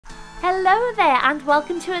Hello there and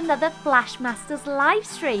welcome to another Flashmasters live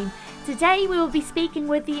stream. Today we will be speaking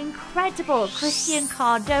with the incredible Christian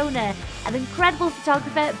Cardona, an incredible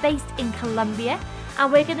photographer based in Colombia,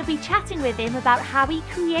 and we're going to be chatting with him about how he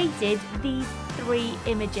created these 3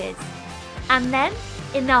 images. And then,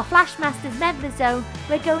 in our Flashmasters member zone,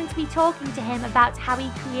 we're going to be talking to him about how he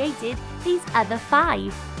created these other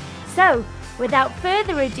 5. So, without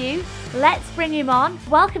further ado, let's bring him on.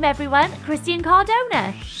 Welcome everyone, Christian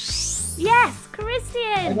Cardona. Yes,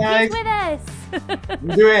 Christian, he's with us.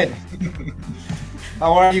 Do it.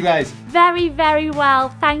 How are you guys? Very, very well.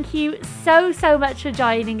 Thank you so much for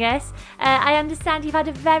joining us. I understand you've had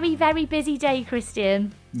a very, very busy day,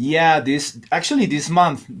 Christian. Yeah, this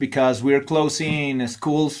month, because we're closing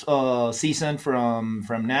school's season from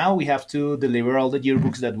now. We have to deliver all the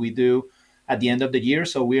yearbooks that we do at the end of the year.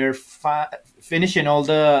 So we're finishing all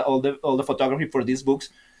the photography for these books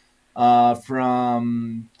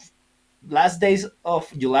from last days of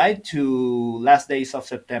July to last days of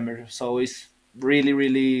September. So it's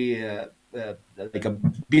really like a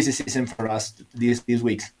busy season for us these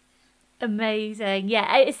weeks. Amazing.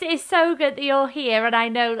 Yeah, it's so good that you're here, and I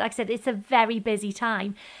know, like I said, it's a very busy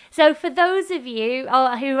time. So for those of you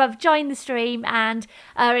who have joined the stream and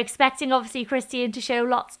are expecting obviously Christian to show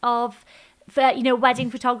lots of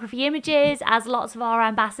wedding photography images, as lots of our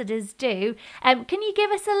ambassadors do. Can you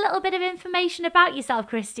give us a little bit of information about yourself,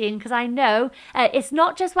 Christian? Because I know it's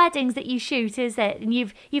not just weddings that you shoot, is it? And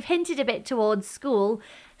you've hinted a bit towards school.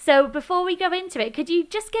 So before we go into it, could you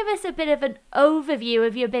just give us a bit of an overview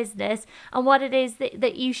of your business and what it is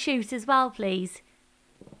that you shoot as well, please?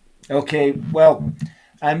 Okay, well,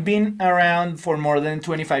 I've been around for more than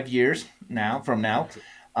 25 years now.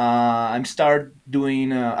 I'm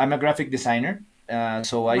a graphic designer.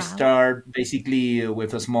 So I start basically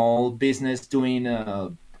with a small business doing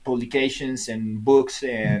publications and books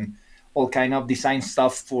and all kind of design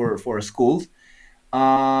stuff for schools.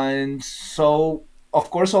 And so, of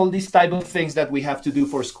course, all these type of things that we have to do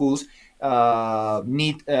for schools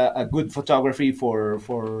need a good photography for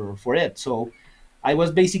it. So I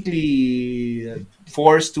was basically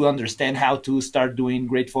forced to understand how to start doing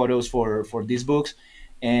great photos for these books,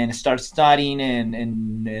 and start studying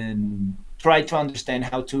and try to understand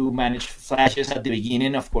how to manage flashes at the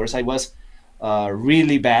beginning. Of course, I was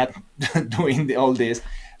really bad doing all this.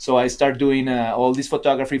 So I started doing all this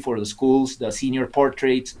photography for the schools, the senior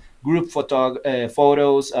portraits, group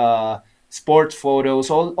photos, sports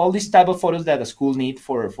photos, all these type of photos that the school need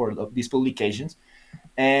for these publications.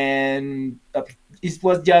 And it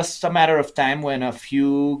was just a matter of time when a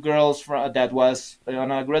few girls that was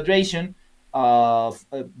on a graduation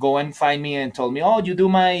go and find me and told me, "Oh, you do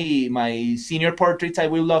my senior portraits. I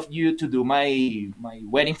will love you to do my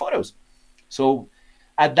wedding photos." So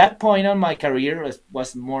at that point on my career, it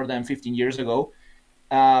was more than 15 years ago.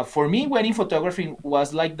 For me, wedding photography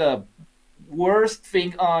was like the worst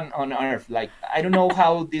thing on earth. Like, I don't know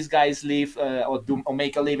how these guys live or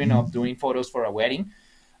make a living of doing photos for a wedding.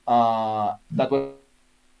 That was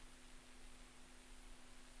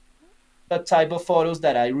the type of photos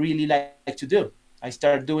that I really like to do. I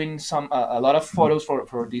started doing a lot of photos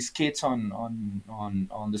for these kids on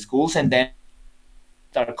the schools, and then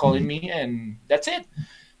started calling me, and that's it.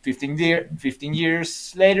 15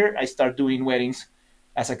 years later, I start doing weddings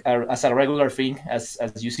as a regular thing, as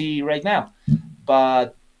you see right now.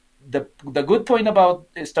 But the good point about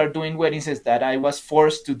start doing weddings is that I was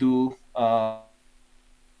forced to do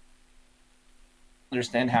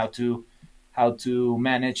understand how to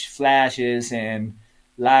manage flashes and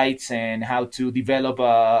lights, and how to develop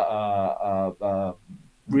a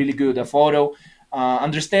really good photo.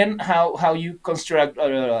 Understand how you construct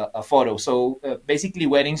a photo. So basically,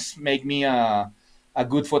 weddings make me a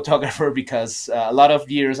good photographer, because a lot of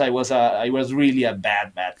years I was really a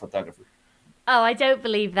bad photographer. Oh, I don't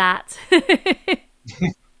believe that.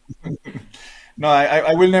 No,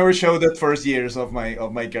 I will never show that first years of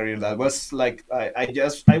my career. That was like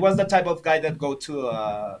I was the type of guy that go to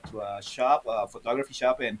a shop, a photography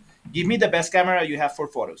shop, and give me the best camera you have for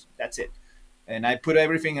photos. That's it. And I put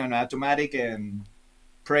everything on automatic and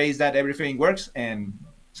praise that everything works. And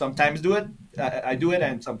sometimes I do it,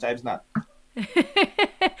 and sometimes not.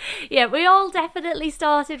 Yeah, we all definitely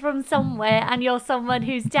started from somewhere, and you're someone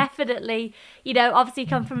who's definitely, obviously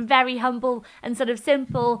come from very humble and sort of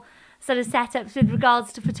simple sort of setups with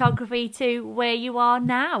regards to photography to where you are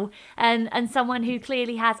now, and someone who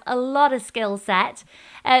clearly has a lot of skill set.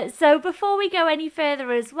 So before we go any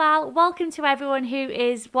further as well, welcome to everyone who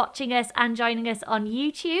is watching us and joining us on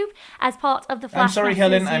YouTube as part of the Flashmasters YouTube channel. I'm sorry,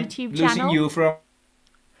 Helen, I'm losing you from...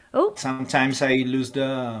 Oh. Sometimes I lose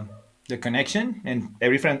the the connection and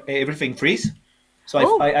everything freeze. So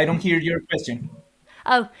Oh, I don't hear your question.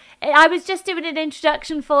 oh, I was just doing an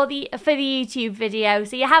introduction for the YouTube video,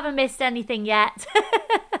 so you haven't missed anything yet.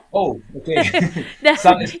 Oh, okay. No,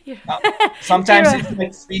 Some, you're, uh, you're sometimes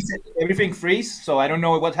it's like everything freeze, so I don't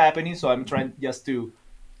know what's happening. So I'm trying just to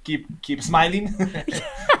keep smiling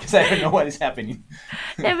because I don't know what is happening.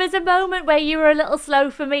 there was a moment where you were a little slow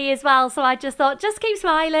for me as well, so I just thought, just keep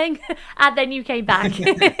smiling, and then you came back.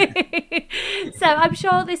 So I'm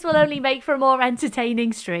sure this will only make for a more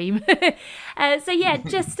entertaining stream. So yeah,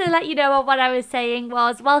 just to let you know what I was saying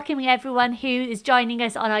was welcoming everyone who is joining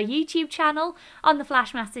us on our YouTube channel, on the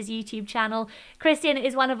Flashmasters YouTube channel. Christian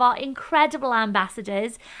is one of our incredible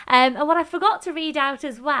ambassadors. And what I forgot to read out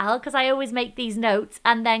as well, because I always make these notes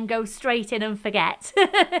and then go straight in and forget,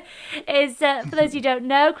 is for those who don't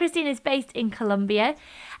know, Christian is based in Colombia.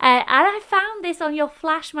 And I found this on your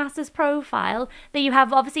Flashmasters profile that you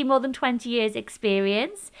have obviously more than 20 years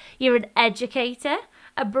experience. You're an educator,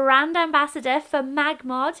 a brand ambassador for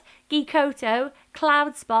Magmod, Geekoto,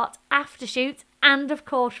 Cloudspot, Aftershoot, and of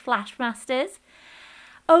course Flashmasters.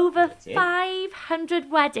 Over That's it. 500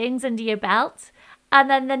 weddings under your belt. And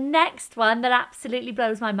then the next one that absolutely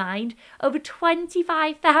blows my mind, over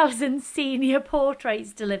 25,000 senior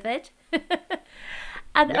portraits delivered.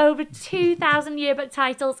 And Yep. over 2,000 yearbook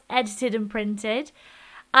titles edited and printed.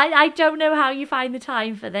 I don't know how you find the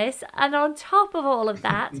time for this. And on top of all of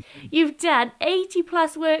that, you've done 80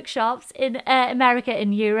 plus workshops in America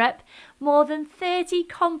and Europe, more than 30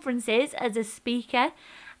 conferences as a speaker,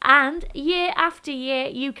 and year after year,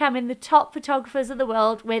 you come in the top photographers of the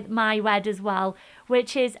world with My Wed as well,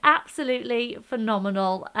 which is absolutely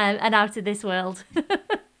phenomenal and out of this world.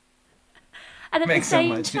 And at the Thanks so same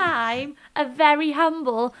much. time, a very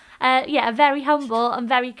humble and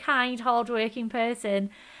very kind, hardworking person.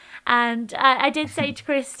 And I did say to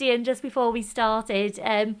Christian just before we started,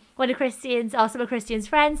 one of Christian's, or some of Christian's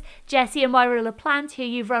friends, Jessie and Moira LaPlante, who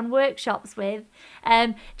you've run workshops with,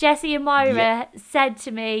 Jessie and Moira Yeah. said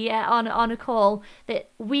to me on a call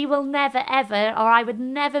that we will never ever, or I would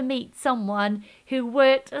never meet someone who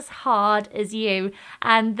worked as hard as you,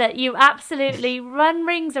 and that you absolutely run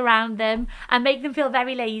rings around them and make them feel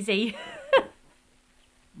very lazy.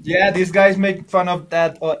 Yeah, these guys make fun of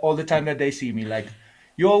that all the time that they see me. Like,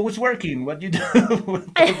 you're always working. What you do?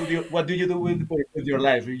 What do you do with your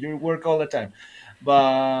life? You work all the time.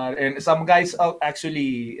 But and some guys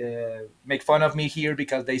actually make fun of me here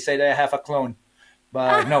because they say that I have a clone.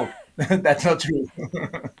 But no, that's not true.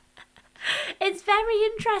 It's very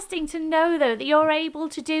interesting to know, though, that you're able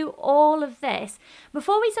to do all of this.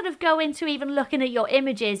 Before we sort of go into even looking at your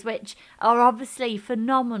images, which are obviously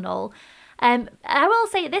phenomenal, I will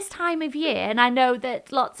say at this time of year, and I know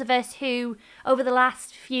that lots of us who, over the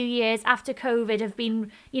last few years after COVID, have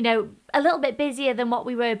been, a little bit busier than what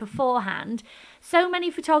we were beforehand. So many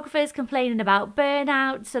photographers complaining about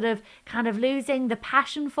burnout, sort of kind of losing the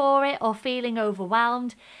passion for it or feeling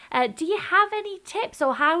overwhelmed. Do you have any tips,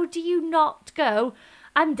 or how do you not go,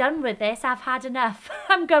 I'm done with this, I've had enough,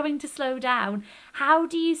 I'm going to slow down? How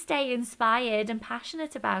do you stay inspired and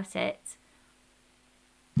passionate about it?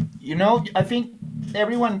 I think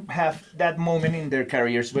everyone have that moment in their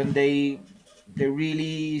careers when they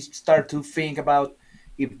really start to think about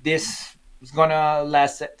if this is gonna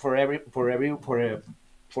last for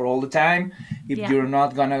all the time. If Yeah, you're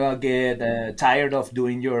not gonna get tired of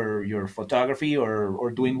doing your photography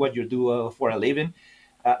or doing what you do for a living.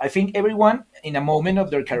 I think everyone in a moment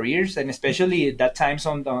of their careers, and especially at that times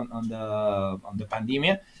on the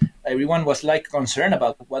pandemic, everyone was like concerned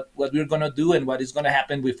about what we're gonna do and what is gonna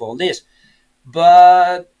happen with all this.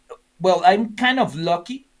 But well, I'm kind of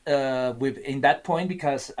lucky with in that point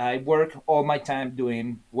because I work all my time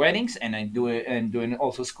doing weddings and I do it and doing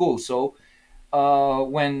also school. So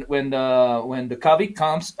when the COVID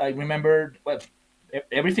comes, I remember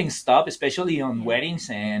everything stopped, especially on yeah, weddings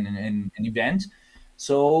and events.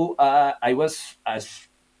 So I was, as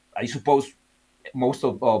I suppose most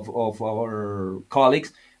of our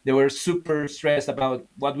colleagues, they were super stressed about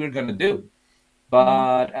what we're gonna do. mm,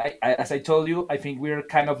 But as I told you, I think we're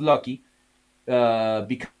kind of lucky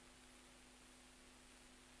because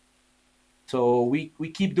so we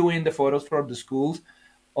keep doing the photos from the schools.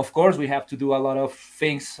 Of course, we have to do a lot of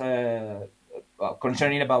things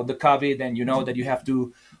concerning about the COVID, and you know that you have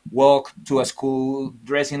to walk to a school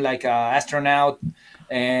dressing like an astronaut,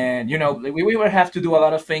 and we will have to do a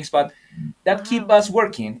lot of things, but that keep wow, us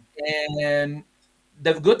working. And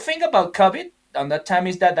the good thing about COVID on that time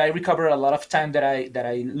is that I recover a lot of time that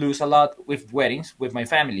I lose a lot with weddings with my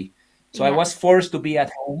family. So I yeah, was forced to be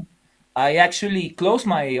at home I actually closed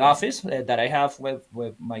my office that I have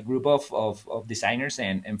with my group of designers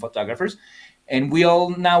and photographers. And we all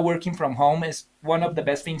now working from home is one of the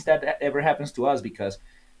best things that ever happens to us because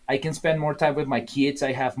I can spend more time with my kids.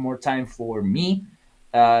 I have more time for me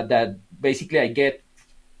that basically I get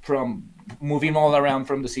from moving all around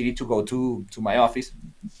from the city to go to my office.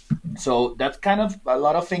 So that's kind of a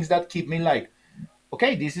lot of things that keep me like,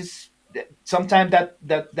 okay, this is sometimes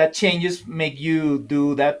that changes make you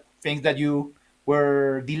do that things that you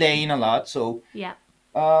were delaying a lot. So Yeah.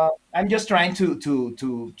 I'm just trying to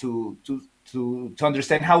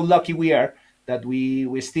understand how lucky we are that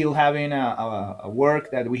we still having a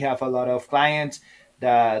work, that we have a lot of clients,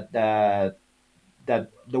 that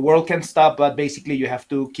the world can stop, but basically you have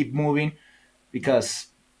to keep moving because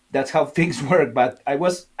that's how things work. But I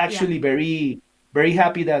was Yeah. actually very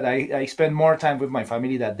happy that I spent more time with my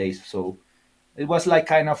family that day. So it was like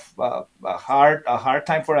kind of a hard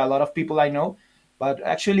time for a lot of people I know, but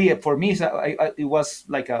actually for me it was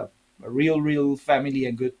like a real family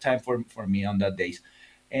and good time for me on that days.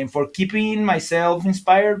 And for keeping myself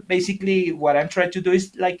inspired, basically what I'm trying to do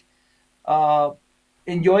is like uh,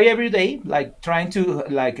 enjoy every day, like trying to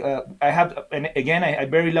like I have, and again I'm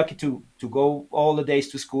very lucky to go all the days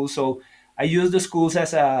to school. So I use the schools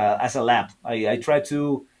as a lab. I try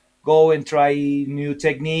to go and try new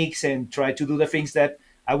techniques and try to do the things that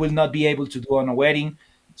I will not be able to do on a wedding.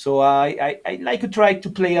 So I like to try to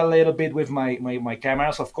play a little bit with my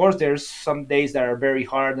cameras. Of course there's some days that are very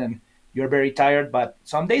hard and you're very tired, but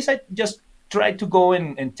some days I just try to go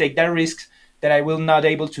and take that risks that I will not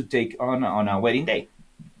able to take on a wedding day.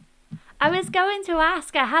 I was going to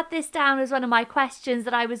ask, I had this down as one of my questions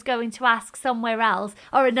that I was going to ask somewhere else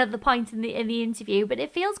or another point in the interview, but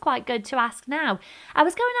it feels quite good to ask now. I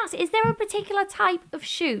was going to ask, is there a particular type of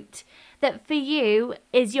shoot that for you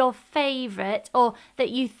is your favourite or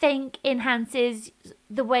that you think enhances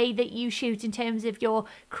the way that you shoot in terms of your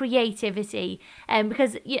creativity?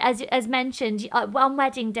 Because as mentioned, on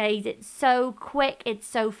wedding days it's so quick, it's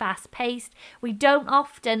so fast paced. We don't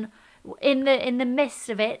often in the midst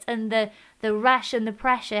of it and the rush and the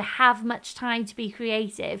pressure have much time to be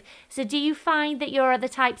creative. So do you find that your other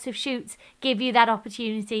types of shoots give you that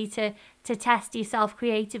opportunity to test yourself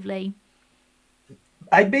creatively?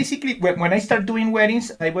 I basically when I start doing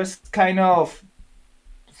weddings, I was kind of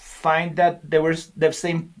find that there was the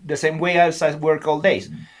same way as I work all days.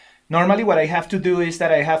 Normally, what I have to do is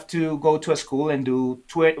that I have to go to a school and do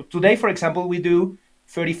today, for example, we do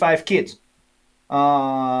 35 kids.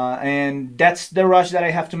 And that's the rush that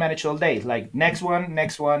I have to manage all day. Like next one,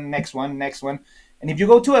 next one, next one, next one. And if you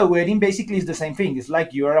go to a wedding, basically it's the same thing. It's like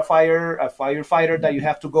you're a firefighter that you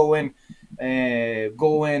have to go and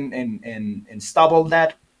stop all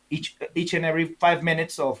that each and every 5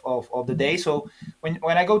 minutes of the day. So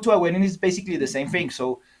when I go to a wedding, it's basically the same thing.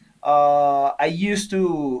 So I used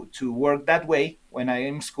to work that way when I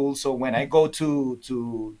am in school. So when I go to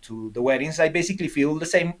the weddings, I basically feel the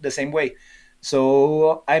same way.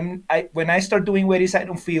 So I when I start doing weddings, I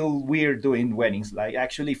don't feel weird doing weddings. Like I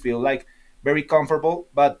actually feel like very comfortable.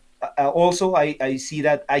 But also I see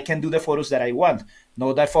that I can do the photos that I want,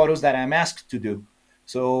 not the photos that I'm asked to do.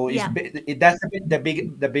 So Yeah. that's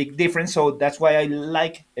the big difference. So that's why I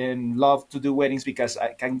like and love to do weddings because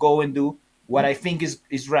I can go and do what I think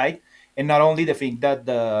is right, and not only the thing that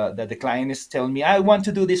the client is telling me I want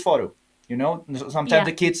to do this photo. Sometimes Yeah.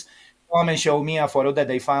 the kids come and show me a photo that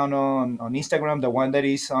they found on Instagram, the one that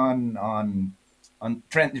is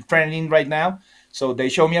trending right now. So they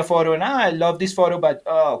show me a photo and I love this photo, but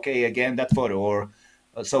okay, again that photo. Or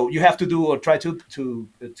so you have to do or try to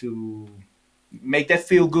make that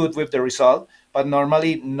feel good with the result. But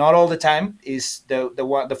normally, not all the time is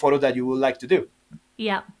the photo that you would like to do.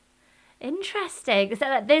 Yeah. Interesting.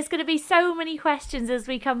 So there's going to be so many questions as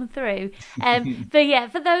we come through. But yeah,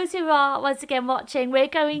 for those who are once again watching,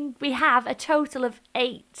 we have a total of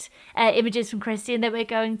 8 images from Christian that we're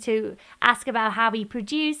going to ask about how he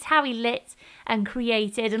produced, how he lit and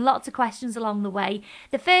created, and lots of questions along the way.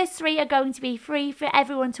 The first 3 are going to be free for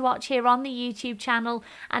everyone to watch here on the YouTube channel,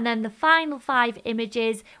 and then the final 5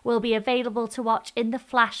 images will be available to watch in the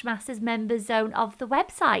Flash Masters members zone of the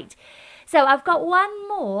website. So I've got one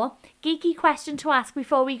more geeky question to ask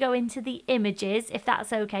before we go into the images, if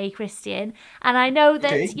that's okay, Christian. And I know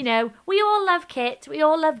Okay. that, we all love kit, we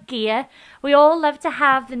all love gear, we all love to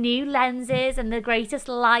have the new lenses and the greatest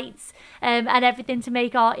lights and everything to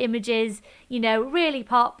make our images, really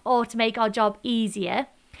pop or to make our job easier.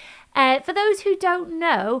 For those who don't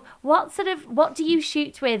know, what do you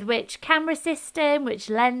shoot with? Which camera system? Which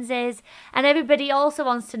lenses? And everybody also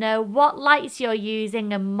wants to know what lights you're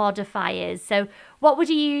using and modifiers. So, what would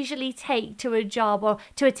you usually take to a job or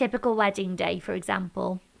to a typical wedding day, for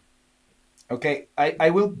example? Okay, I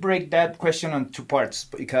will break that question on two parts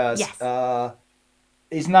because Yes.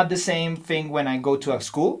 it's not the same thing when I go to a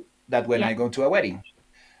school that when I Yep. go to a wedding.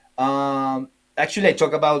 Actually, I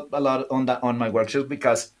talk about a lot on that on my workshops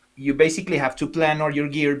because you basically have to plan all your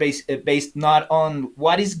gear based not on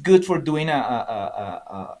what is good for doing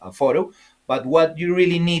a photo, but what you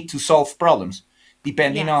really need to solve problems,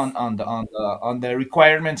 depending Yes. on the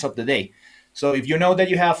requirements of the day. So if you know that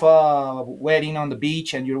you have a wedding on the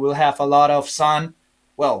beach and you will have a lot of sun,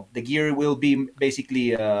 well, the gear will be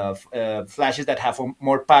basically flashes that have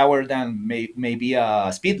more power than maybe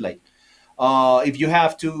a speed light. If you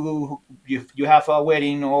have to, if you have a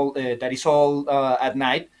wedding all that is all at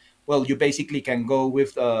night, well, you basically can go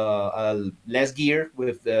with less gear,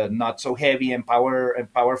 with not so heavy and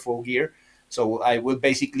powerful gear. So I will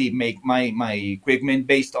basically make my equipment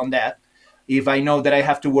based on that. If I know that I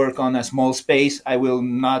have to work on a small space, I will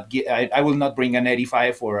not bring an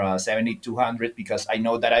 85 or a 7200 because I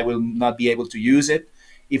know that I will not be able to use it.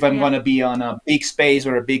 If I'm Yep. going to be on a big space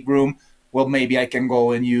or a big room, well, maybe I can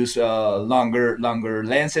go and use longer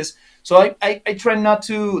lenses. So I try not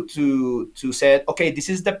to say, okay, this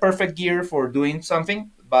is the perfect gear for doing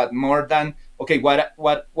something, but more than okay,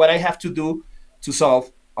 what I have to do to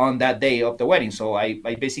solve on that day of the wedding. So I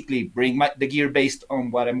basically bring the gear based on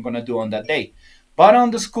what I'm gonna do on that day. But on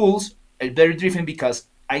the schools, they're different because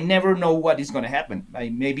I never know what is gonna happen.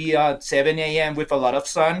 Maybe at 7 a.m. with a lot of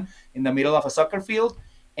sun in the middle of a soccer field,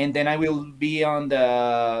 and then I will be on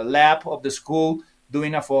the lab of the school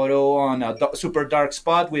doing a photo on a super dark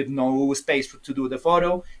spot with no space to do the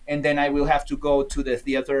photo, and then I will have to go to the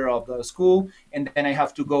theater of the school, and then I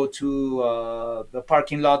have to go to the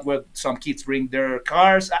parking lot where some kids bring their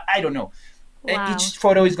cars. I don't know. Wow. Each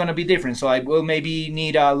photo is going to be different, so I will maybe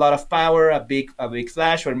need a lot of power, a big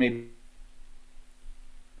flash, or maybe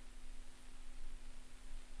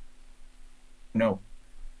no.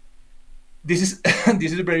 This is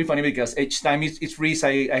this is very funny because each time it's freeze,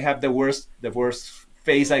 I have the worst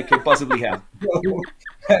face I can possibly have.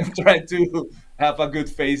 I'm trying to have a good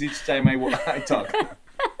face each time I talk.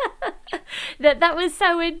 That was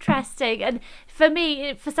so interesting, and for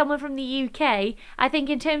me, for someone from the UK, I think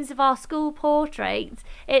in terms of our school portraits,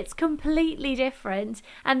 it's completely different.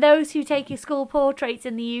 And those who take your school portraits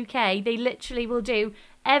in the UK, they literally will do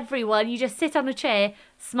everyone. You just sit on a chair,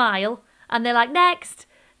 smile, and they're like next,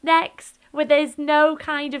 next. Where there's no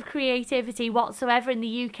kind of creativity whatsoever in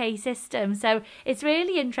the UK system, so it's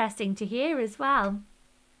really interesting to hear as well.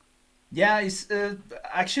 Yeah, it's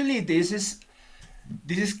actually this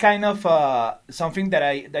is kind of something that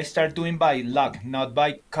I start doing by luck, not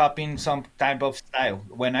by copying some type of style.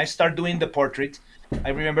 When I start doing the portraits,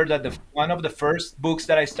 I remember that one of the first books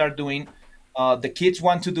that I start doing, the kids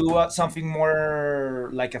want to do something more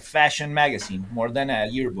like a fashion magazine, more than a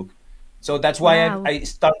yearbook. So that's why Wow. I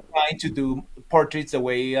start trying to do portraits the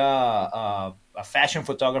way fashion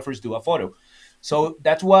photographers do a photo. So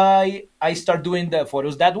that's why I start doing the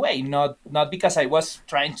photos that way, not because I was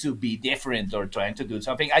trying to be different or trying to do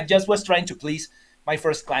something. I just was trying to please my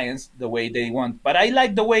first clients the way they want. But I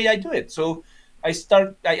like the way I do it, so I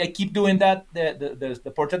keep doing that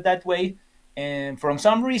the portrait that way, and from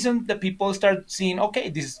some reason the people start seeing, okay,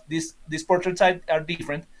 these portraits are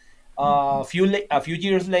different. A few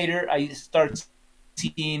years later, I start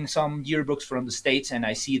seeing some yearbooks from the States, and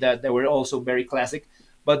I see that they were also very classic.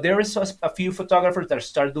 But there is a few photographers that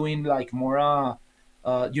start doing like more,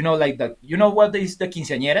 like that. You know what is the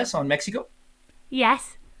quinceañeras on Mexico?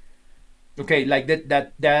 Yes. Okay, like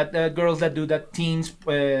that girls that do that teens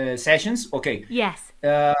sessions. Okay, Yes.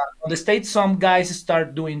 on the States, some guys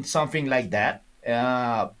start doing something like that,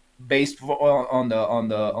 based on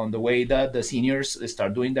the way that the seniors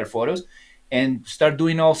start doing their photos, and start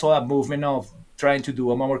doing also a movement of trying to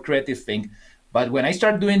do a more creative thing. But when I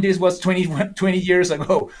started doing this was 20 years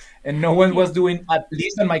ago, and no one Yeah. was doing, at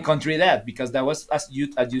least in my country, that, because that was, as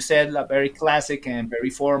you said, a very classic and very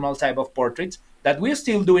formal type of portraits that we're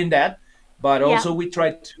still doing that, but Yeah. also we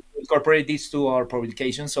try to incorporate this to our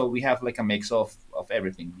publication, so we have like a mix of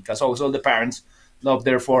everything, because also the parents love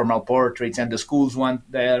their formal portraits, and the schools want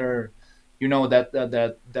their,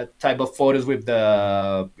 that type of photos with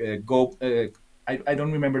the go. I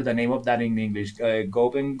don't remember the name of that in English.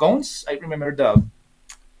 Golden gowns. I remember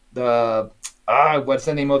the what's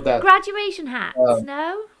the name of that? Graduation hats, Uh,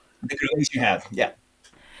 no? the graduation hat. Yeah.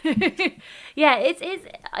 Yeah,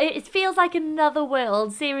 it feels like another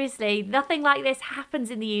world. Seriously, nothing like this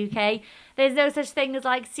happens in the UK. There's no such thing as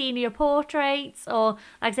like senior portraits, or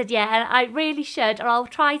like I said, yeah. And I really should, or I'll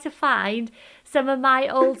try to find some of my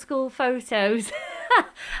old school photos.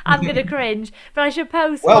 I'm gonna cringe, but I should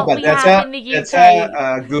post Well, what but we have in the that's UK.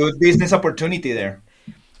 a good business opportunity there.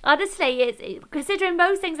 Honestly, considering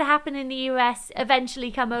most things that happen in the US eventually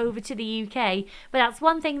come over to the UK, but that's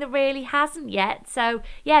one thing that really hasn't yet. So,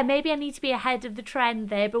 yeah, maybe I need to be ahead of the trend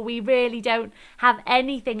there, but we really don't have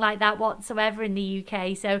anything like that whatsoever in the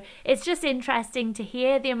UK. So, it's just interesting to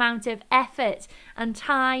hear the amount of effort and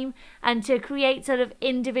time and to create sort of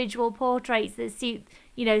individual portraits that suit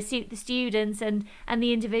the students and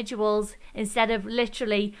the individuals instead of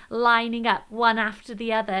literally lining up one after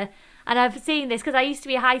the other. And I've seen this because I used to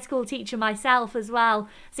be a high school teacher myself as well.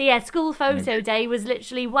 So yeah, school photo day was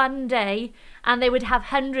literally one day, and they would have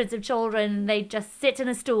hundreds of children, and they'd just sit in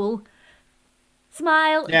a stool,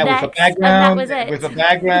 smile, Yeah, next, and that was with a it.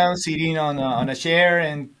 background, sitting on a chair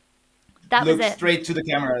and That was look it. straight to the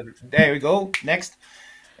camera. There we go. Next,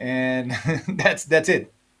 and that's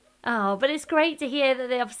it. Oh, but it's great to hear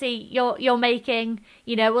that obviously you're making,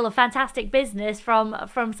 well, a fantastic business from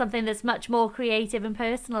something that's much more creative and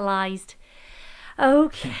personalised.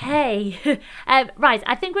 Okay. Right,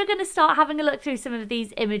 I think we're going to start having a look through some of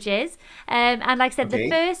these images. And like I said, the Okay.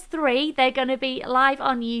 first three, they're going to be live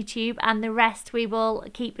on YouTube, and the rest we will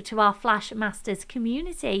keep to our Flash Masters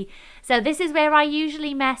community. So this is where I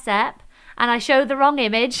usually mess up and I show the wrong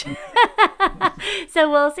image. So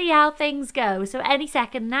we'll see how things go. So any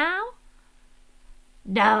second now.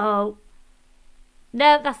 No.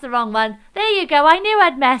 No, that's the wrong one. There you go. I knew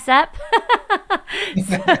I'd mess up.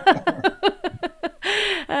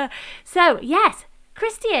 So yes,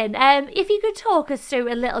 Christian, if you could talk us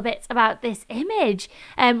through a little bit about this image.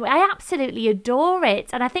 I absolutely adore it.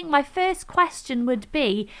 And I think my first question would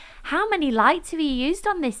be, how many lights have you used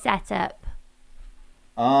on this setup?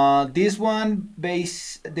 This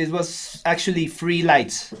was actually free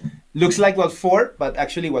lights. Looks like was four, but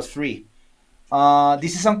actually was free.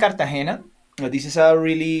 This is on Cartagena. This is a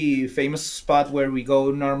really famous spot where we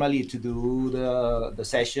go normally to do the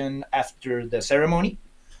session after the ceremony.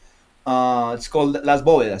 It's called Las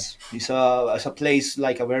Bóvedas. It's a place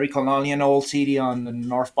like a very colonial old city on the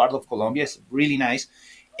north part of Colombia. It's really nice,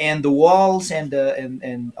 and the walls and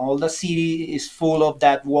all the city is full of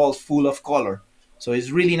that walls full of color. So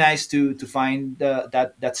it's really nice to find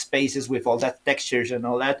that spaces with all that textures and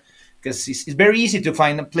all that, because it's very easy to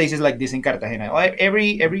find places like this in Cartagena.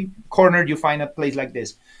 Every corner you find a place like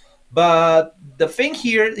this. But the thing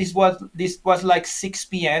here is what this was like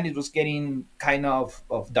 6 p.m. It was getting kind of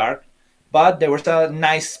dark, but there was a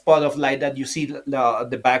nice spot of light that you see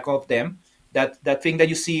the back of them. That thing that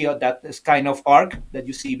you see, that is kind of arc that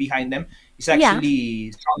you see behind them, is Yeah.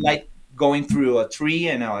 actually sunlight going through a tree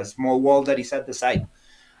and a small wall that is at the side.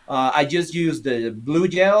 I just used the blue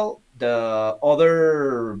gel, the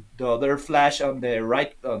other flash on the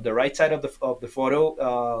right side of the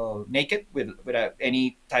photo, naked without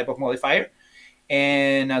any type of modifier,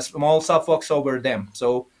 and a small softbox over them.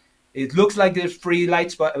 So it looks like there's three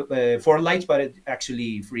lights, but four lights, but it's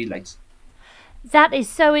actually three lights. That is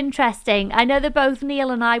so interesting. I know that both Neil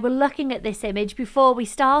and I were looking at this image before we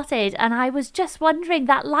started, and I was just wondering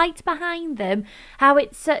that light behind them, how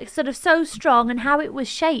it's sort of so strong and how it was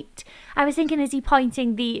shaped. I was thinking, is he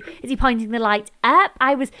pointing the light up?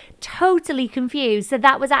 I was totally confused. So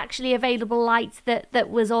that was actually available light that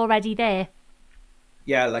was already there.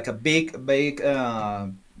 Yeah, like a big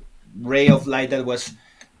ray of light that was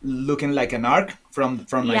looking like an arc from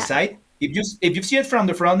my Yeah. side. If you see it from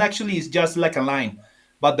the front, actually, it's just like a line.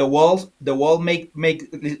 But the wall make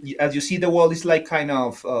as you see, the wall is like kind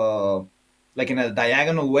of like in a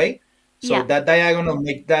diagonal way. So Yeah. that diagonal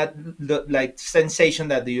make that like sensation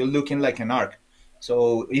that you're looking like an arc.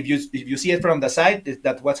 So if you see it from the side,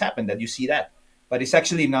 that's what's happened. That you see that, but it's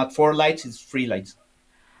actually not four lights; it's three lights.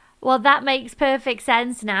 Well, that makes perfect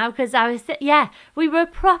sense now because yeah, we were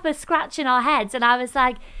proper scratching our heads, and I was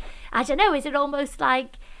like, I don't know, is it almost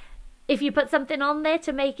like if you put something on there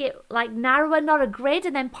to make it like narrower, not a grid,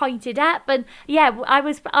 and then point it up? And yeah, I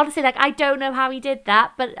was honestly like, I don't know how he did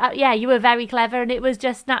that, but yeah, you were very clever, and it was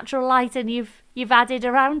just natural light, and you've added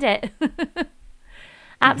around it.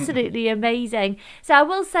 Absolutely amazing. So I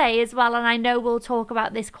will say as well, and I know we'll talk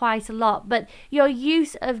about this quite a lot, but your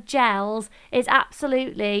use of gels is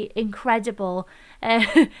absolutely incredible.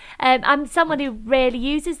 Uh, I'm someone who rarely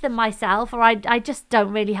uses them myself, or I just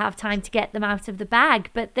don't really have time to get them out of the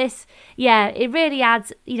bag. But this, yeah, it really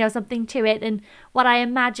adds, something to it, and what I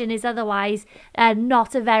imagine is otherwise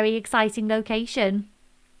not a very exciting location.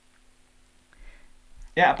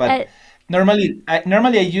 Yeah, but Uh, normally I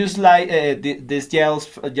use like these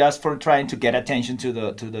gels just for trying to get attention to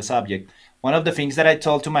the subject. One of the things that I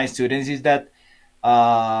told to my students is that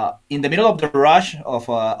in the middle of the rush of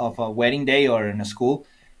a wedding day or in a school,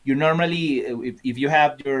 you normally, if you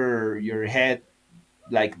have your head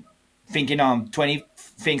like thinking on 20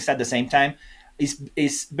 things at the same time,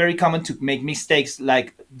 it's very common to make mistakes,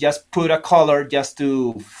 like just put a color just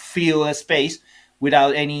to fill a space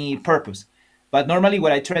without any purpose. But normally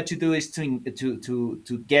what I try to do is to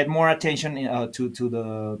get more attention to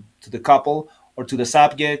the couple or to the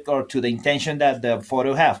subject or to the intention that the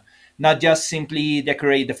photo have, not just simply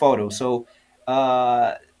decorate the photo. So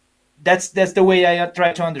uh, that's the way I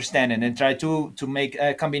try to understand it, and try to make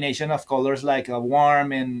a combination of colors, like a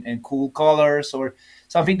warm and cool colors, or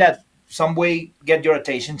something that some way get your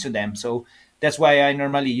attention to them. So that's why I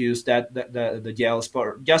normally use the gels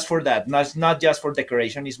for just for that. Not just for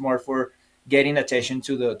decoration. It's more for getting attention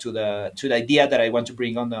to the idea that I want to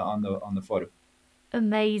bring on the photo.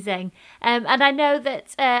 Amazing. And I know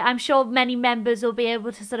that I'm sure many members will be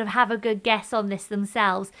able to sort of have a good guess on this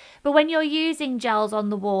themselves. But when you're using gels on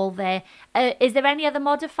the wall there, is there any other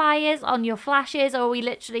modifiers on your flashes, or are we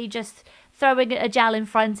literally just throwing a gel in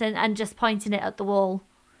front and just pointing it at the wall?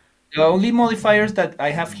 The only modifiers that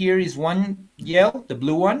I have here is one gel, the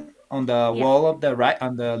blue one, on the Yeah. wall of the right,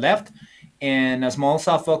 on the left, and a small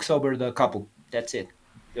softbox over the couple. That's it.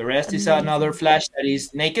 The rest is another Amazing. flash that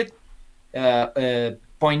is naked,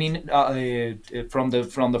 pointing from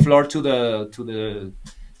the floor to the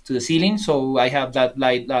ceiling. So I have that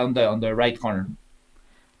light on the right corner.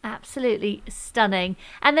 Absolutely stunning.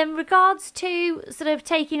 And then regards to sort of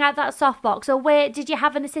taking out that softbox, or where did you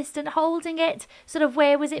have an assistant holding it? Sort of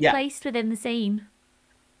where was it Yeah, placed within the scene?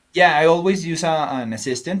 yeah. I always use an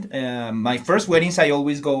assistant. My first weddings, I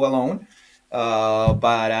always go alone,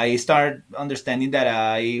 but I start understanding that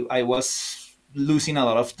I was losing a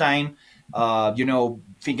lot of time.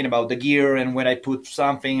 Thinking about the gear and when I put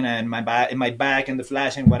something and my back and the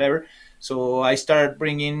flash and whatever. So I start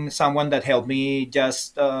bringing someone that helped me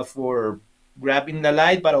just for grabbing the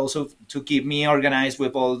light, but also to keep me organized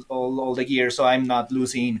with all the gear, so I'm not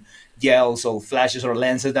losing gels or flashes or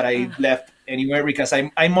lenses that I left anywhere, because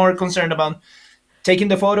I'm more concerned about taking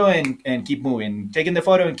the photo and keep moving, taking the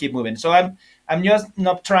photo and keep moving. So I'm just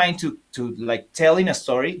not trying to like telling a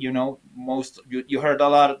story. Most you heard a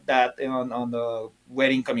lot of that on the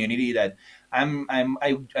wedding community, that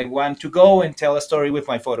I want to go and tell a story with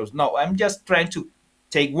my photos. No, I'm just trying to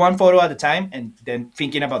take one photo at a time and then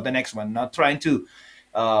thinking about the next one, not trying to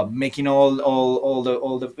making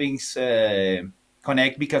all the things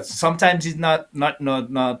connect, because sometimes it's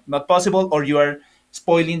not possible, or you are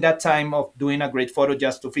spoiling that time of doing a great photo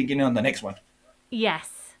just to thinking on the next one.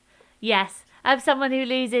 Yes, yes. I'm someone who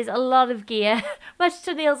loses a lot of gear, much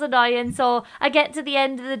to Neil's annoyance. Or I get to the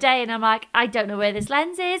end of the day and I'm like, I don't know where this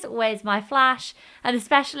lens is. Where's my flash? And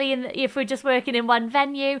especially if we're just working in one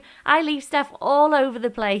venue, I leave stuff all over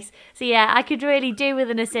the place. So yeah, I could really do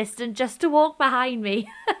with an assistant just to walk behind me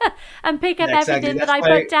and pick up Yeah, exactly. everything that That's I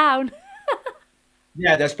why. put down.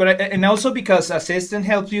 Yeah, that's but and also because assistant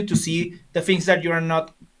helps you to see the things that you are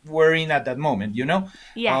not worrying at that moment.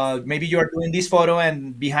 Yes. Maybe you are doing this photo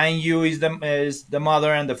and behind you is the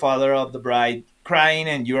mother and the father of the bride crying,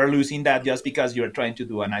 and you are losing that just because you are trying to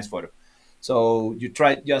do a nice photo. So you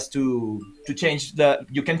try just to change the.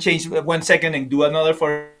 You can change 1 second and do another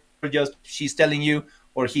photo. Just she's telling you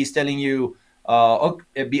or he's telling you,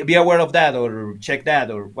 okay, be aware of that, or check that,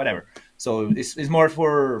 or whatever. So it's more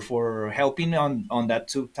for helping on that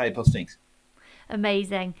two type of things.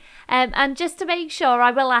 Amazing. And just to make sure,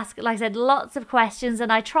 I will ask, like I said, lots of questions,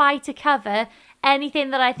 and I try to cover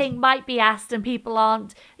anything that I think might be asked and people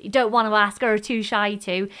don't want to ask or are too shy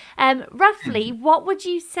to. Roughly, what would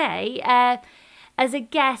you say, as a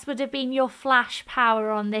guess, would have been your flash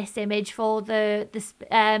power on this image for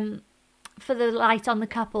for the light on the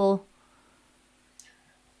couple?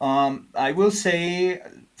 I will say,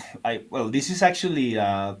 this is actually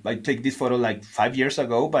I take this photo like 5 years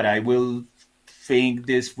ago, but I will think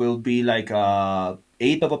this will be like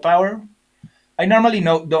eight of a power. I normally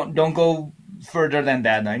no don't go further than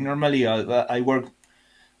that. I normally I work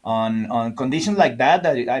on conditions like that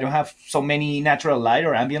I don't have so many natural light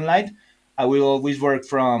or ambient light. I will always work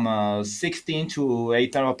from 16 to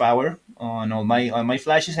 8 hour power on my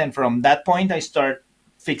flashes, and from that point I start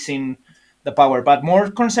fixing the power. But more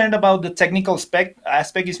concerned about the technical spec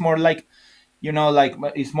aspect is more like, like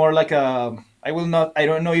it's more like a. I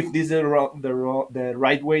don't know if this is the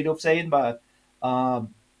right way of saying, but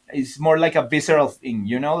it's more like a visceral thing.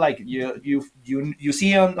 Like you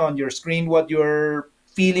see on your screen what you're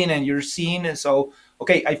feeling and you're seeing, and so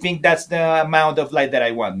okay, I think that's the amount of light that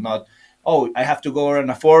I want. Not, oh, I have to go on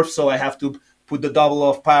a fourth, so I have to put the double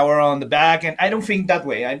of power on the back. And I don't think that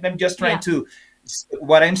way. I'm just trying Yeah. to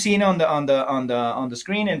what I'm seeing on the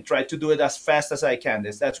screen and try to do it as fast as I can.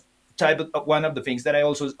 That's type of one of the things that I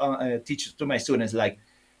also teach to my students. Like,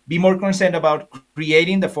 be more concerned about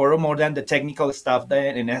creating the photo more than the technical stuff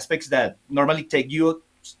that, and aspects that normally take you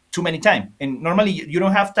too many time. And normally you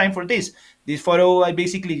don't have time for this. This photo I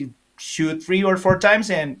basically shoot 3 or 4 times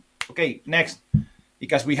and okay, next,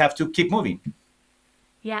 because we have to keep moving.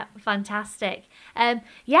 Yeah, fantastic.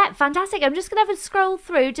 Yeah, fantastic. I'm just going to have a scroll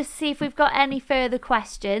through just to see if we've got any further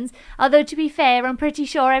questions. Although, to be fair, I'm pretty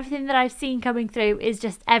sure everything that I've seen coming through is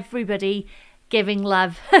just everybody giving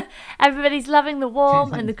love. Everybody's loving the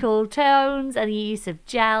warm and the cool tones and the use of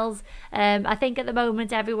gels. I think at the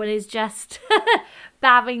moment everyone is just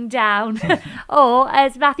bowing down. Or,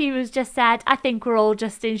 as Matthew has just said, I think we're all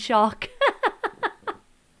just in shock.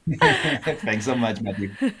 Thanks so much,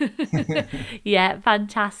 Matthew. Yeah,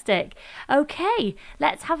 fantastic. Okay,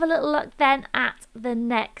 let's have a little look then at the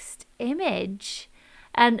next image.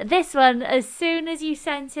 And this one, as soon as you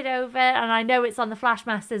sent it over, and I know it's on the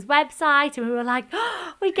Flashmasters website, and we were like,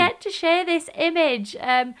 oh, we get to share this image.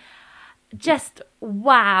 Just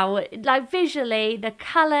wow, like visually, the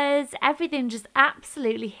colours, everything just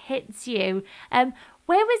absolutely hits you.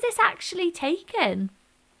 Where was this actually taken?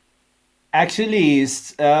 Actually,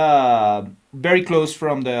 it's very close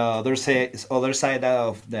from the other side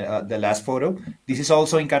of the last photo. This is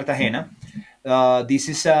also in Cartagena. This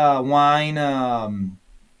is a wine.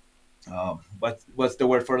 What's the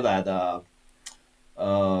word for that?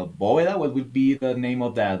 Bóveda. What would be the name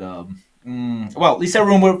of that? Well, it's a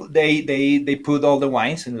room where they put all the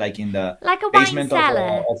wines and like in the Like a wine basement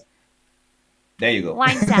cellar. there you go.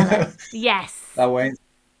 Wine cellar. Yes. That wine.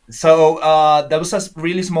 So that was a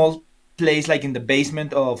really small place, like in the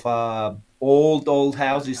basement of old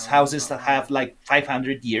houses. Houses that have like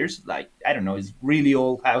 500 years. Like, I don't know, it's really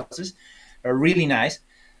old houses. Are really nice.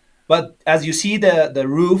 But as you see, the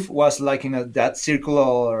roof was like in that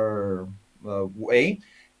circular way.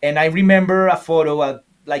 And I remember a photo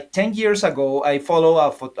like 10 years ago. I follow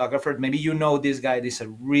a photographer. Maybe you know this guy. This is a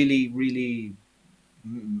really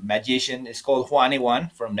magician. It's called Juan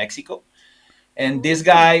from Mexico. And this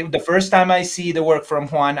guy, the first time I see the work from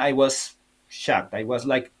Juan, I was shocked. I was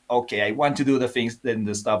like, okay, I want to do the things and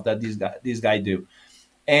the stuff that this guy do.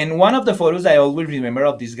 And one of the photos I always remember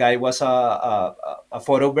of this guy was a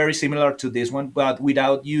photo very similar to this one, but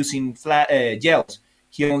without using gels.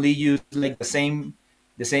 He only used like the same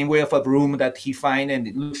way of a broom that he find, and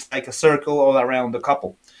it looks like a circle all around the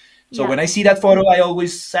couple. So Yeah. when I see that photo, I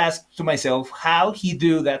always ask to myself how he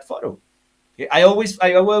do that photo. I always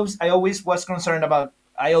was concerned about.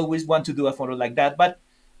 I always want to do a photo like that, but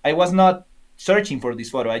I was not searching for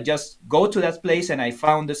this photo. I just go to that place and I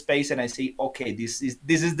found the space and I say, okay, this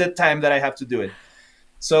is the time that I have to do it.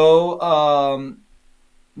 So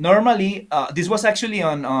normally, this was actually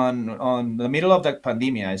on the middle of the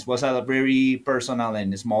pandemic. It was a very personal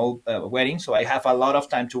and small wedding, so I have a lot of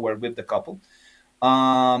time to work with the couple.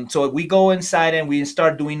 So we go inside and we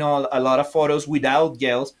start doing a lot of photos without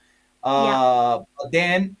gels. Yeah.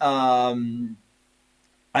 Then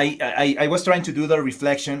I was trying to do the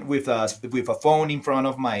reflection with a phone in front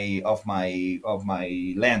of my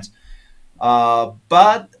lens.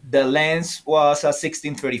 But the lens was a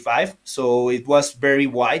 1635, so it was very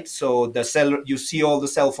wide. So you see all the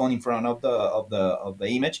cell phone in front of the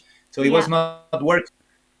image. So it was Yeah. not working.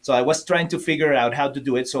 So I was trying to figure out how to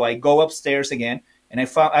do it. So I go upstairs again, and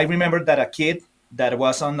I remember that a kid that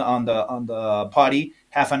was on the party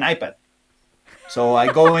have an iPad. So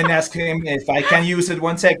I go and ask him if I can use it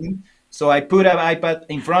 1 second. So I put an iPad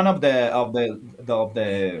in front of the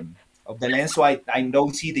lens, so I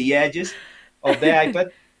don't see the edges of the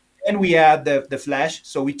iPad. And we add the flash.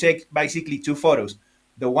 So we take basically two photos: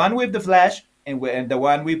 the one with the flash and the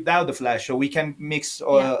one without the flash. So we can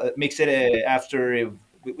Yeah. mix it after.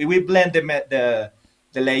 We blend the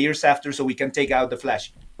layers after, so we can take out the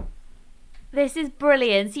flash. This is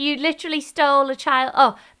brilliant. So you literally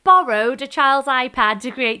borrowed a child's iPad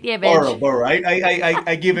to create the image. Borrow.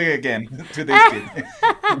 I give it again to this kid.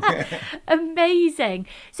 Amazing.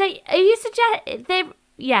 So are you suggest they?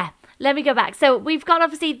 Yeah. Let me go back. So we've got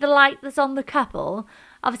obviously the light that's on the couple.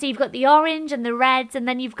 Obviously you've got the orange and the reds, and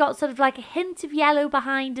then you've got sort of like a hint of yellow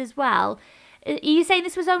behind as well. Are you saying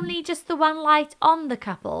this was only just the one light on the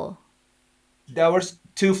couple? There was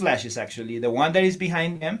two flashes actually. The one that is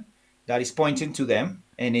behind them, that is pointing to them,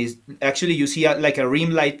 and is actually you see like a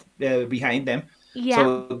rim light behind them. Yeah.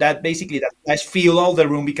 So that basically that flash fill all the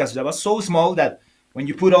room because that was so small that when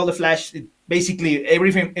you put all the flash, basically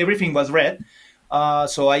everything was red.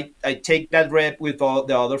 So I take that red with all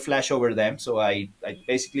the other flash over them. So I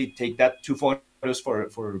basically take that two photos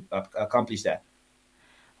for accomplish that.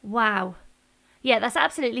 Wow. Yeah, that's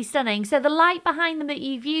absolutely stunning. So the light behind them that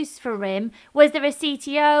you've used for rim, was there a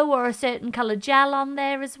CTO or a certain color gel on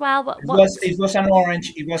there as well? It was an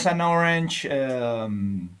orange. It was an orange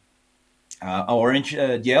orange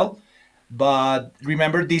gel. But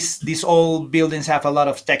remember, these old buildings have a lot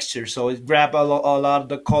of texture, so it grab a lot of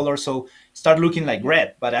the color, so start looking like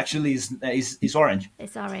red, but actually is orange.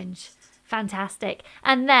 It's orange. Fantastic.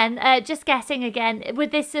 And then, just guessing again,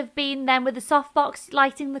 would this have been then with the softbox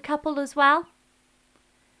lighting the couple as well?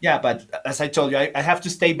 Yeah, but as I told you, I have to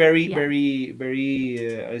stay very, Yeah.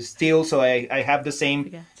 very still, so I have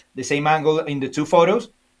Forget. the same angle in the two photos.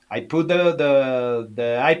 I put the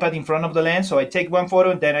iPad in front of the lens, so I take one photo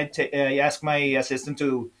and then I ask my assistant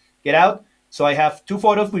to get out. So I have two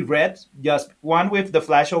photos with red, just one with the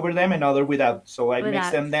flash over them, and other without. So I mix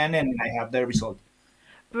Without. them then, and I have the result.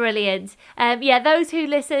 Brilliant. Yeah, those who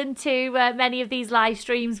listen to many of these live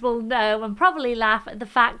streams will know and probably laugh at the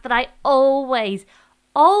fact that I always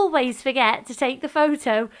forget to take the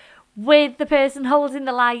photo with the person holding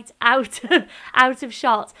the light out of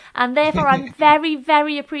shot, and therefore I'm very,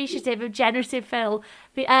 very appreciative of generative fill,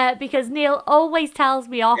 because Neil always tells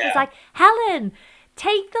me off. He's Yeah. like, Helen,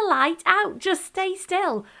 take the light out, just stay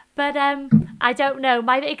still. But I don't know,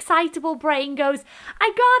 my excitable brain goes,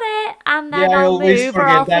 I got it, and then Yeah, I I'll always move or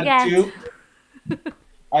I'll forget that forget. too.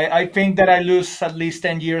 I think that I lose at least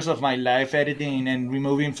 10 years of my life editing and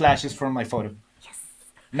removing flashes from my photo.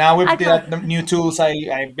 Now with I got the new tools,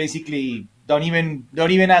 I basically don't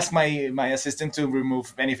even ask my assistant to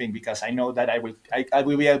remove anything because I know that I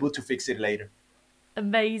will be able to fix it later.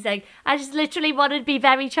 Amazing. I just literally wanted to be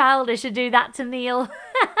very childish and do that to Neil.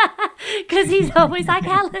 Because he's always like,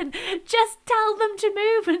 Helen, just tell them to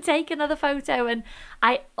move and take another photo. And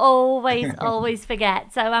I always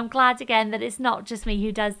forget. So I'm glad again that it's not just me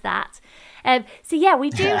who does that. So yeah, we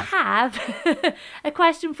do have a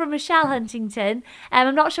question from Michelle Huntington.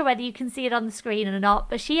 I'm not sure whether you can see it on the screen or not,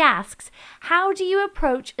 but she asks, how do you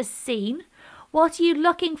approach a scene? What are you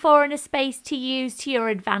looking for in a space to use to your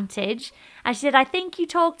advantage? And she said, I think you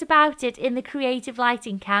talked about it in the creative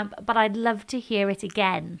lighting camp, but I'd love to hear it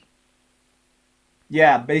again.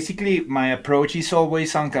 Yeah, basically my approach is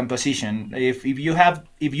always on composition. If you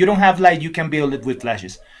don't have light, you can build it with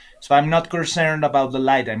flashes. So I'm not concerned about the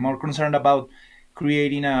light. I'm more concerned about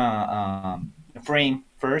creating a frame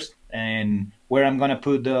first and where I'm gonna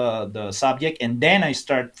put the subject, and then I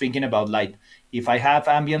start thinking about light. If I have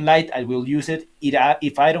ambient light, I will use it.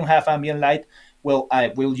 If I don't have ambient light, well, I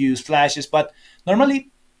will use flashes. But normally,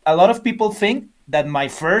 a lot of people think that my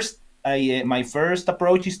first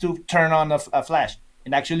approach is to turn on a flash,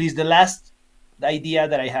 and actually, it's the last idea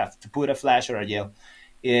that I have to put a flash or a gel.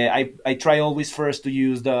 I try always first to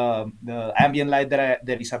use the ambient light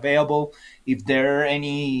that is available. If there are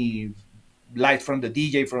any light from the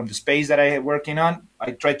DJ from the space that I am working on,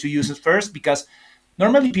 I try to use it first because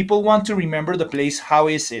normally people want to remember the place how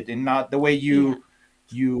is it and not the way Yeah,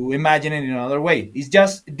 you imagine it in another way.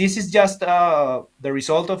 This is just the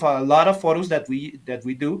result of a lot of photos that we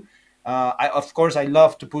do. Of course, I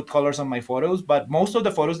love to put colors on my photos, but most of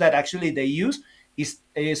the photos that actually they use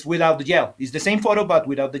is without the gel. It's the same photo but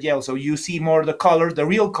without the gel, so you see more the colors, the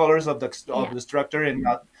real colors of yeah. the structure, and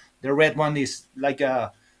not the red one is like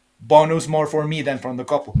a bonus more for me than from the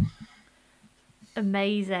couple.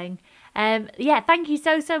 Amazing. Yeah, thank you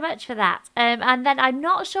so much for that. And then I'm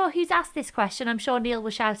not sure who's asked this question. I'm sure Neil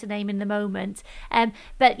will shout a name in the moment.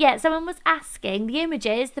 But yeah, someone was asking, the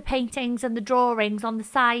images, the paintings and the drawings on the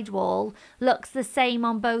side wall looks the same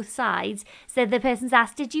on both sides. So the person's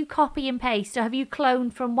asked, did you copy and paste, or have you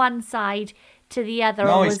cloned from one side to the other, or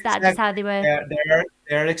No, was it's that just how they were?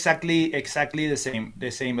 they're exactly the same.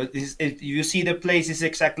 But you see the place is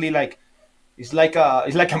exactly like it's like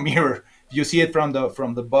a mirror. You see it from the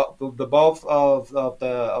above of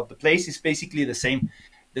the place. It's basically the same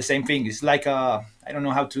thing. It's like I don't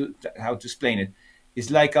know how to explain it. It's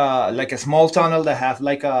like a small tunnel that have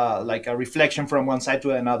like a reflection from one side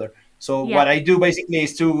to another. So Yeah, what I do basically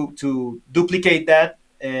is to duplicate that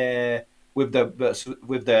with the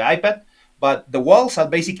iPad, but the walls are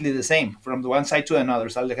basically the same from the one side to another.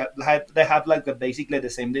 So they have like basically the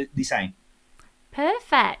same design.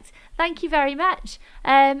 Perfect. Thank you very much.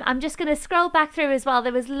 I'm just going to scroll back through as well.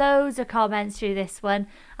 There was loads of comments through this one.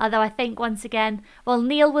 Although I think once again, well,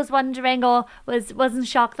 Neil was wondering or wasn't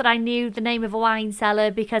shocked that I knew the name of a wine cellar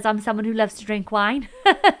because I'm someone who loves to drink wine.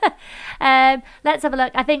 Let's have a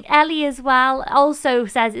look. I think Ellie as well also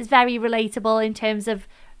says it's very relatable in terms of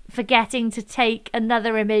forgetting to take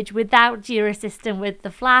another image without your assistant with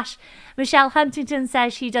the flash. Michelle Huntington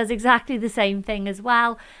says she does exactly the same thing as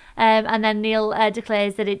well. And then Neil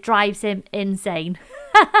declares that it drives him insane.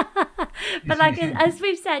 But like as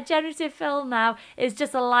we've said, generative film now is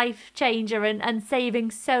just a life changer and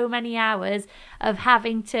saving so many hours of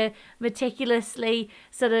having to meticulously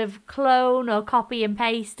sort of clone or copy and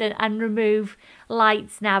paste and remove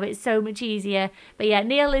lights now. It's so much easier. But yeah,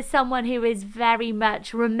 Neil is someone who is very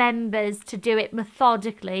much remembers to do it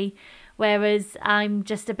methodically, whereas I'm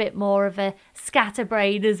just a bit more of a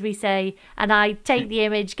scatterbrain, as we say, and I take the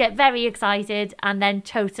image, get very excited, and then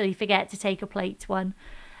totally forget to take a plate one.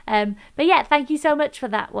 But yeah, thank you so much for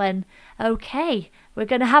that one. Okay, we're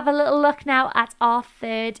going to have a little look now at our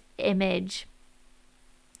third image.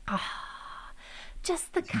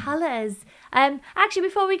 Just the colours. Actually,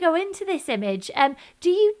 before we go into this image, do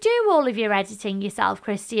you do all of your editing yourself,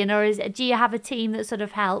 Christian, or do you have a team that sort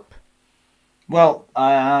of help? Well,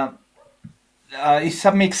 it's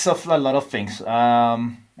a mix of a lot of things.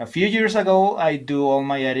 A few years ago, I do all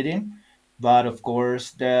my editing, but of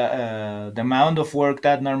course, the amount of work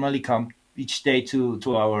that normally come each day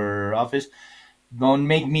to our office don't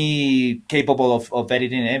make me capable of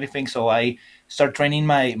editing everything. So I start training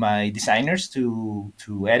my designers to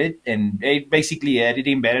edit, and they basically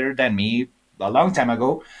editing better than me a long time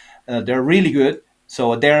ago. They're really good.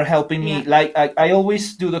 So they're helping me. Yeah. Like I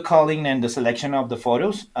always do the calling and the selection of the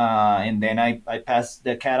photos, and then I pass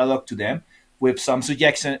the catalog to them with some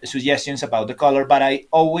suggestions about the color. But I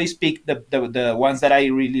always pick the ones that I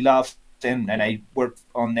really love, and I work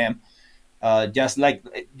on them. Just like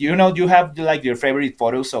you have like your favorite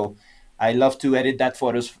photos, so I love to edit that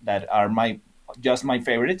photos that are just my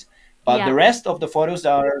favorites. But the rest of the photos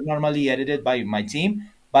are normally edited by my team.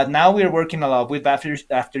 But now we're working a lot with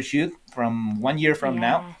after shoot from 1 year from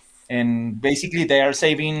now, and basically they are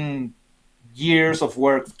saving years of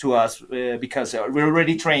work to us because we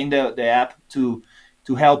already trained the app to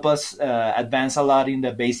help us advance a lot in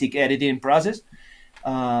the basic editing process.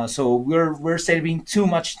 So we're saving too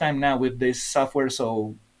much time now with this software,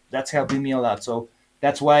 so that's helping me a lot. So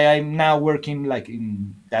that's why I'm now working like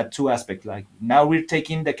in that two aspects. Like now we're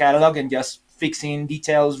taking the catalog and just fixing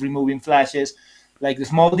details, removing flashes, like the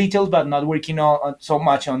small details, but not working on so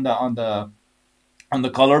much on the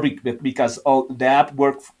color because all the app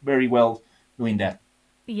works very well doing that.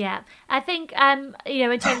 Yeah, I think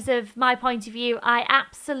in terms of my point of view, I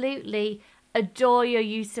absolutely adore your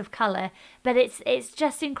use of color, but it's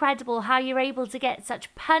just incredible how you're able to get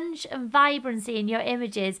such punch and vibrancy in your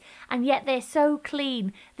images, and yet they're so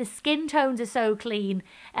clean. The skin tones are so clean.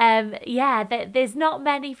 There's not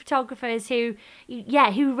many photographers who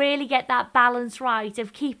really get that balance right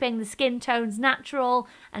of keeping the skin tones natural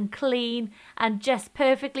and clean and just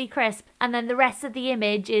perfectly crisp, and then the rest of the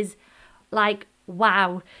image is like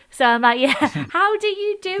wow. So I'm like, yeah, how do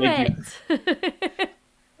you do it?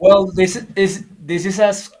 Well, this is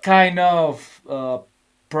a kind of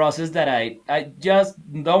process that I just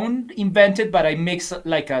don't invent it, but I mix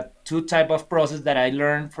like a two type of process that I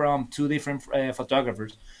learned from two different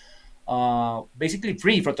photographers, basically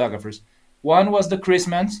three photographers. One was the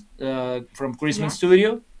Chrismans from Chrisman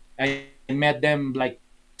Studio. I met them like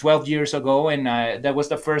 12 years ago, and that was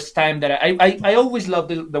the first time that I always loved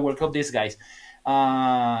the work of these guys,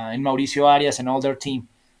 and Mauricio Arias and all their team.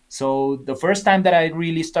 So the first time that I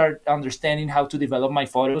really start understanding how to develop my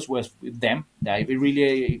photos was with them. I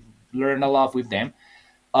really learned a lot with them.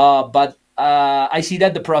 But I see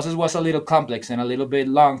that the process was a little complex and a little bit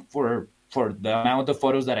long for the amount of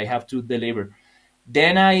photos that I have to deliver.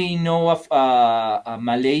 Then I know of a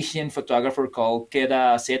Malaysian photographer called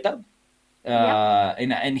Keda Zeta.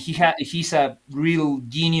 And he's a real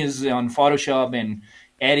genius on Photoshop and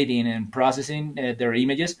editing and processing their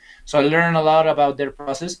images. So I learned a lot about their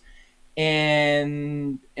process.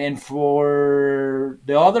 And for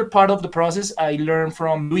the other part of the process, I learned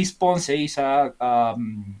from Luis Ponce. He's a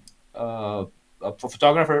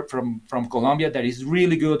photographer from Colombia that is